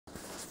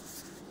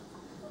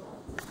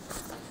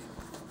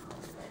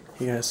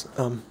Hey guys,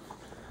 I'm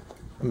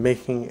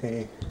making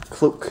a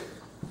cloak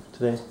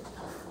today.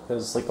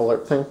 It's like a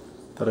larp thing.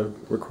 Thought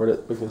I'd record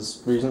it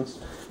because reasons.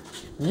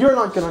 You're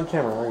not good on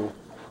camera, are you?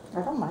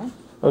 I don't mind.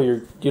 Oh,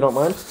 you don't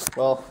mind?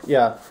 Well,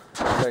 yeah.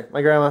 Sorry.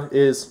 My grandma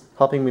is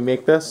helping me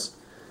make this.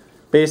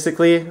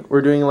 Basically,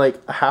 we're doing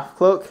like a half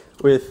cloak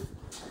with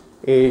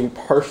a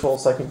partial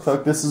second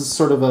cloak. This is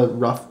sort of a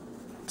rough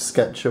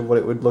sketch of what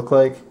it would look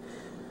like.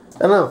 I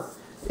don't know.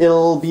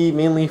 It'll be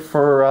mainly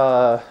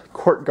for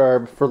court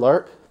garb for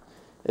larp.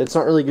 It's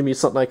not really going to be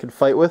something I could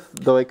fight with,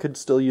 though I could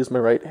still use my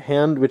right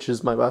hand, which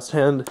is my best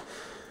hand,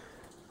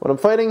 when I'm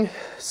fighting.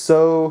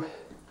 So,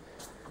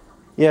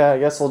 yeah, I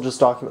guess I'll just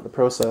document the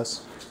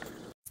process.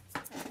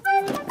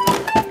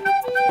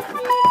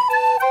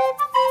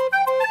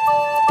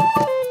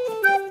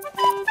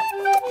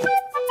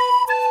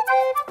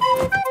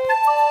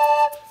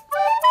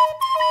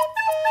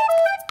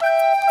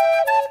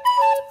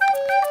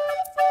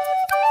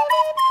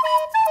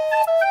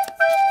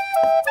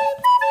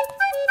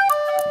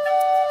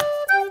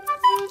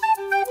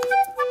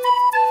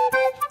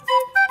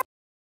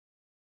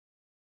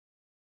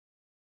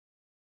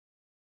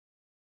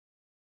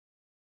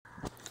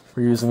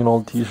 We're using an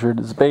old t-shirt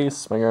as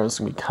base. My grandma's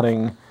going to be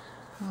cutting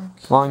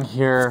along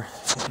here,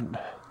 and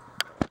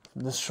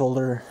from this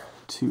shoulder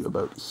to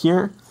about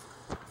here.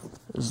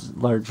 There's a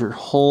larger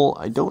hole.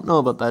 I don't know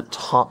about that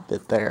top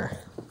bit there.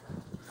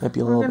 Might be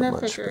a little bit much. We're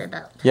going to figure it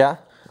out. Yeah?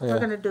 Oh, yeah. We're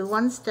going to do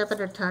one step at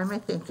a time, I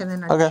think, and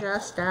then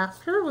adjust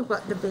after. We've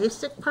got the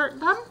basic part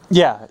done.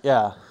 Yeah,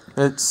 yeah.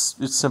 It's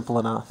simple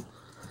enough.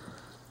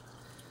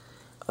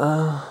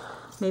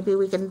 Maybe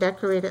we can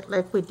decorate it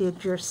like we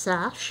did your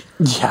sash.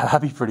 Yeah,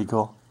 that'd be pretty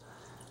cool.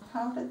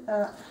 How did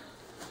that...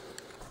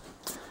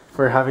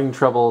 We're having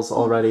troubles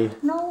already.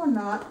 No, we're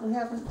not. We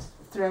haven't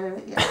threaded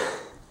it yet.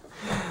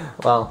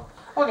 Well,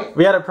 okay.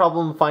 We had a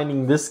problem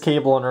finding this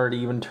cable in order to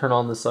even turn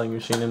on the sewing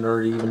machine, in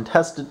order to even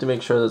test it to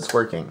make sure that it's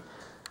working.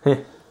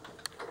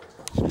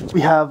 We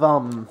have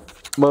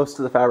most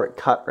of the fabric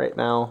cut right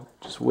now,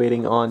 just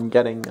waiting on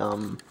getting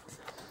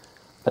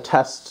a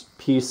test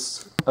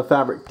piece of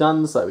fabric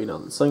done so that we know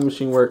the sewing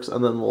machine works,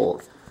 and then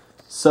we'll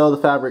sew the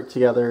fabric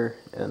together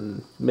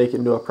and make it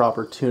into a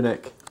proper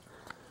tunic.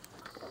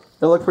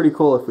 It'll look pretty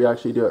cool if we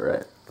actually do it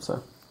right,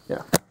 so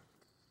yeah.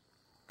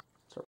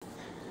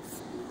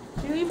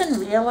 Do you even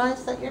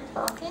realize that you're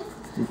talking?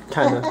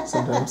 Kinda,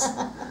 sometimes.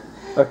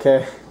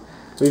 Okay,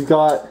 we've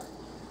got,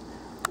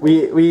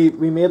 we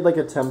made like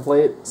a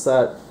template so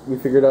that we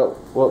figured out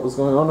what was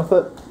going on with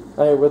it,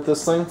 with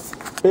this thing.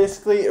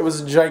 Basically, it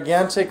was a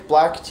gigantic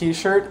black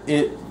t-shirt.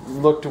 It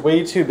looked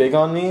way too big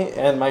on me,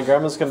 and my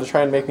grandma's going to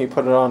try and make me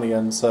put it on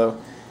again, so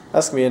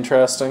that's going to be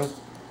interesting.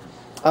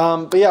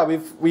 But yeah,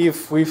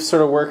 we've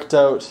sort of worked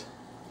out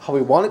how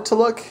we want it to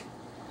look.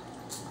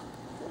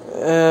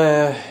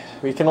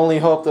 We can only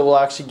hope that we'll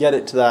actually get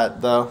it to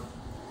that, though.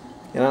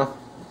 You know?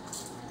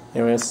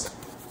 Anyways,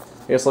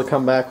 I guess I'll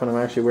come back when I'm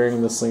actually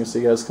wearing this thing so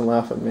you guys can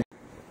laugh at me.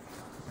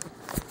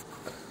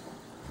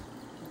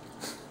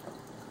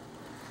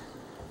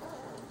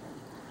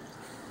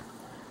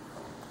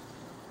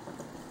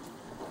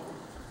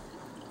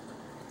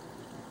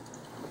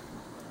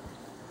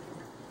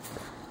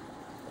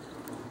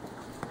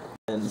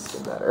 And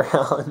spin that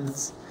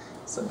around.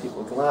 Some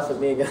people can laugh at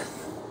me again.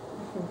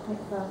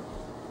 Take the,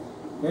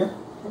 Yeah?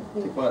 take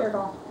Take the what? shirt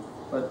off.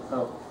 But,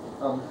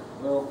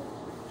 well,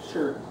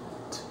 sure.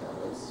 That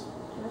was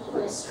a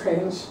bit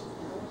strange.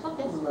 It's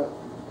okay. Isn't it?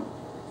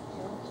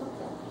 It's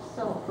okay.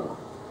 So,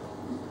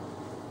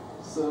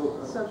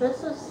 So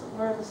this is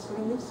where the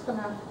sleeve's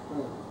gonna...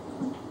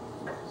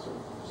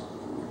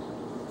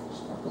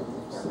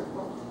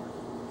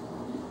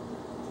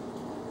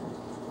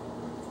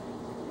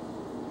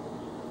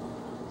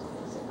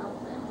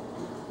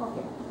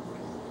 Okay.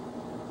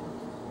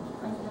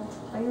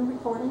 Are you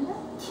recording it?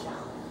 yeah.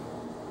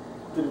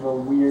 Bit of a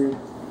weird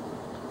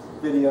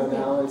video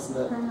now, isn't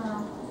it? Turn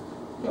around.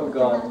 Oh Get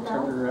god, your hand turn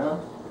down. it around.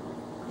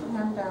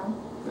 Hand down.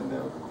 And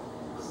down.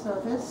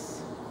 So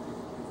this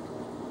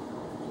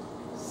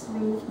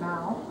sleeve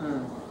now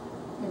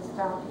is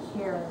down to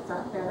here. Is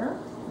that better?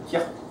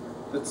 Yeah,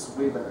 that's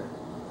way better.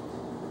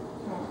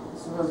 Okay.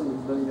 This one hasn't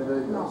been done yet, I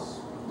No. guess.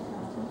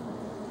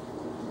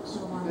 The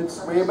one It's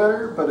first. way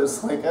better, but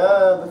it's like,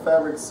 the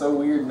fabric's so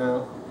weird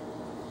now.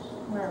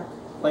 Where?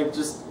 Like,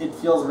 just, it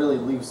feels really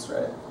loose,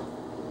 right?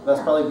 That's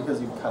probably because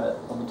you cut it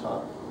on the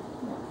top.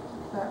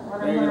 That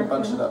what Now I'm you're gonna gonna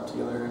bunch do? it up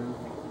together and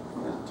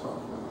get the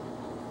top.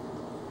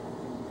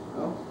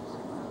 Oh.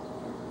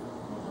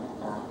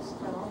 That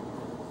still.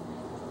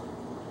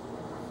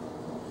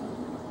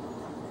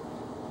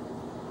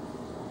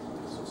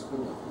 So it's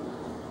good.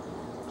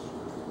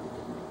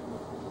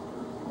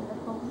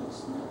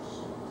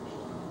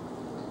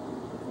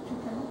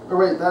 Oh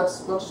wait,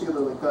 that's bunched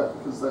together like that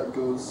because that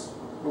goes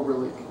over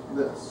like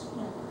this.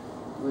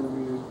 And then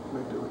we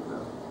connect it like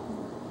that.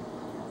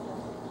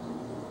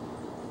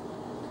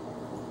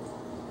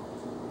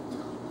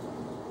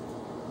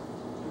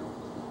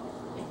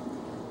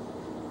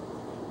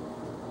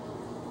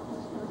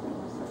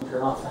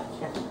 turn off that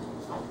camera.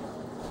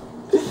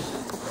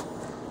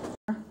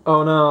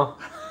 Oh no.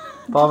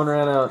 Bobbin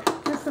ran out.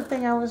 That's the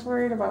thing I was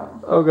worried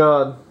about. Oh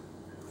god.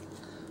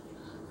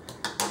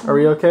 Are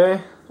we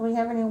okay? Do we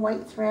have any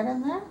white thread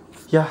in there?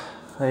 Yeah,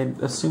 I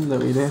assume that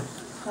we do.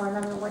 Or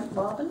another white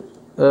bobbin?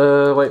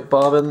 White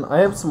bobbin. I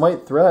have some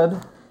white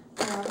thread.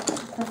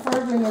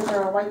 Preferably, is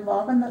there a white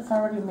bobbin that's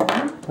already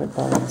made? White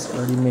bobbin's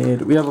already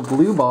made. We have a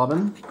blue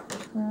bobbin.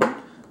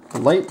 A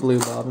light blue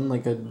bobbin,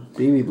 like a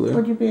baby blue.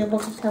 Would you be able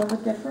to tell the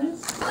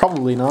difference?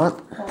 Probably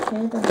not.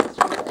 Okay, then it's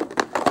right.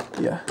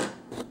 Yeah.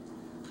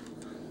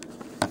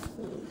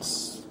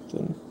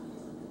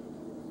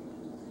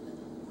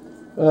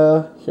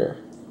 Here.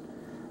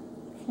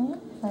 Okay,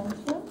 thank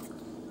you.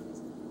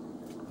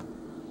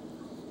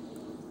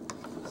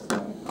 So,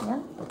 yeah.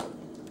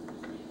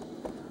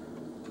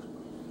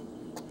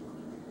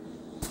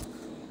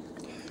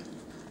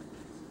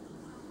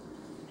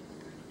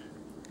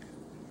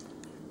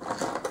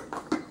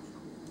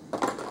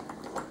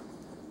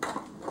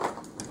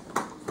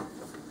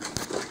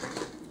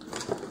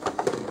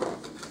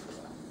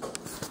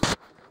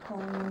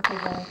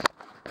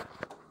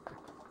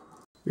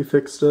 We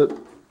fixed it.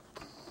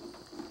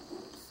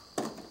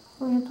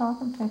 Who are you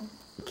talking to?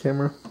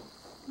 Camera.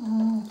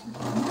 Oh.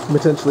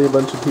 Potentially a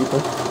bunch of people.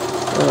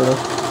 I don't know.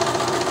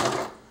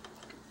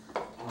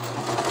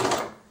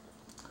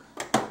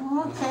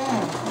 Okay.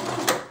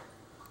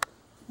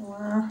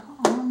 We're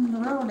on the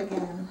road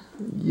again.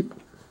 Yep.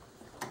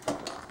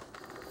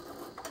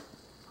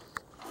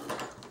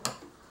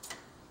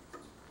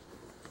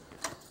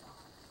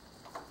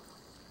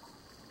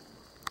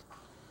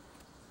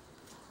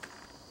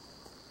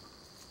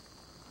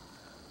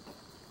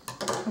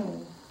 Okay.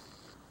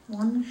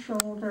 One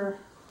shoulder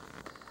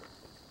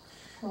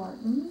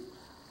shortened.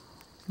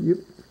 Yep.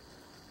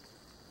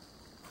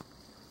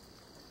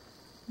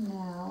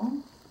 Now,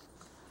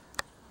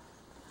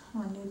 I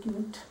need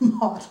you to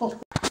model.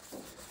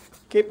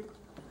 Okay.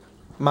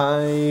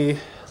 My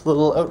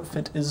little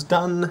outfit is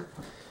done.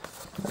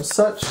 As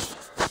such,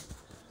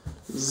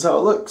 this is how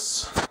it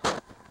looks.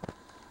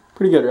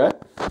 Pretty good, right?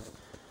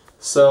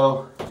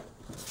 So,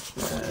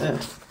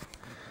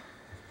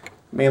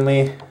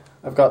 mainly,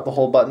 I've got the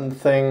whole button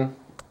thing.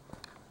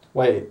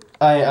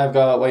 I've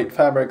got white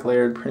fabric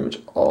layered pretty much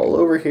all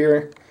over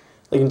here.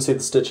 You can see the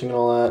stitching and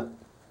all that.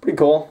 Pretty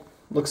cool.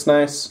 Looks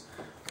nice.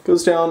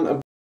 Goes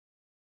down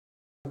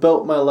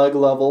about my leg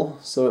level,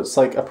 so it's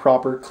like a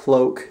proper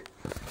cloak.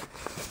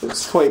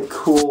 It's quite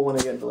cool when I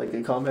get into like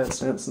a combat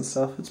stance and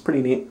stuff. It's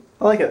pretty neat.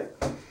 I like it.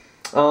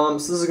 So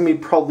this is gonna be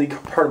probably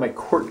part of my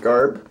court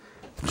garb,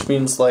 which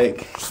means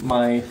like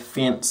my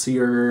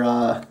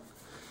fancier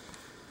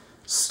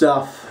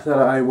stuff that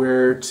I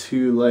wear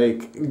to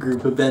like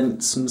group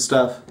events and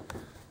stuff.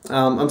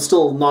 I'm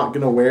still not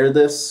gonna wear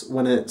this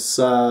when it's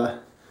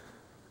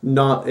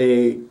not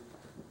a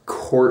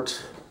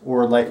court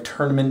or like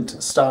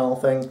tournament style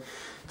thing,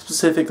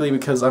 specifically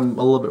because I'm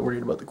a little bit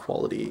worried about the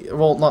quality.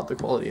 Well, not the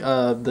quality,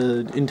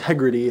 the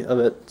integrity of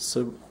it,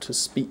 so to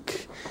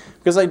speak,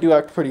 because I do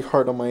act pretty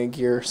hard on my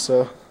gear.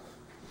 So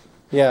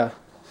yeah.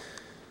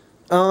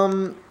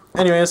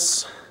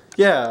 Anyways,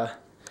 yeah.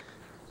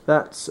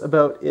 That's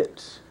about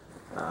it.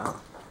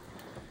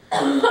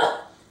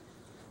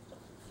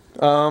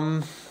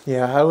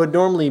 Yeah, I would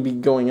normally be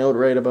going out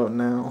right about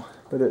now,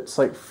 but it's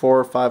like 4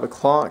 or 5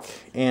 o'clock,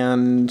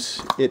 and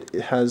it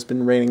has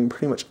been raining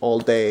pretty much all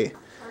day.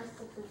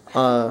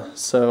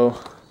 So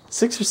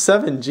 6 or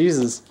 7,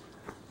 Jesus.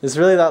 Is it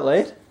really that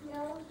late? Yeah.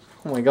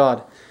 Oh my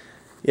god.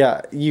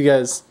 Yeah, you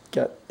guys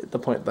get the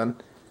point then.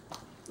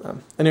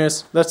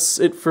 Anyways, that's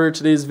it for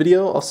today's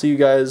video. I'll see you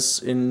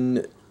guys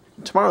in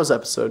tomorrow's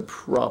episode,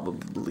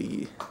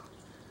 probably.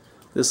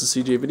 This is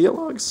CJ Video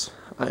Logs.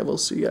 I will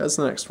see you guys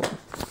in the next one.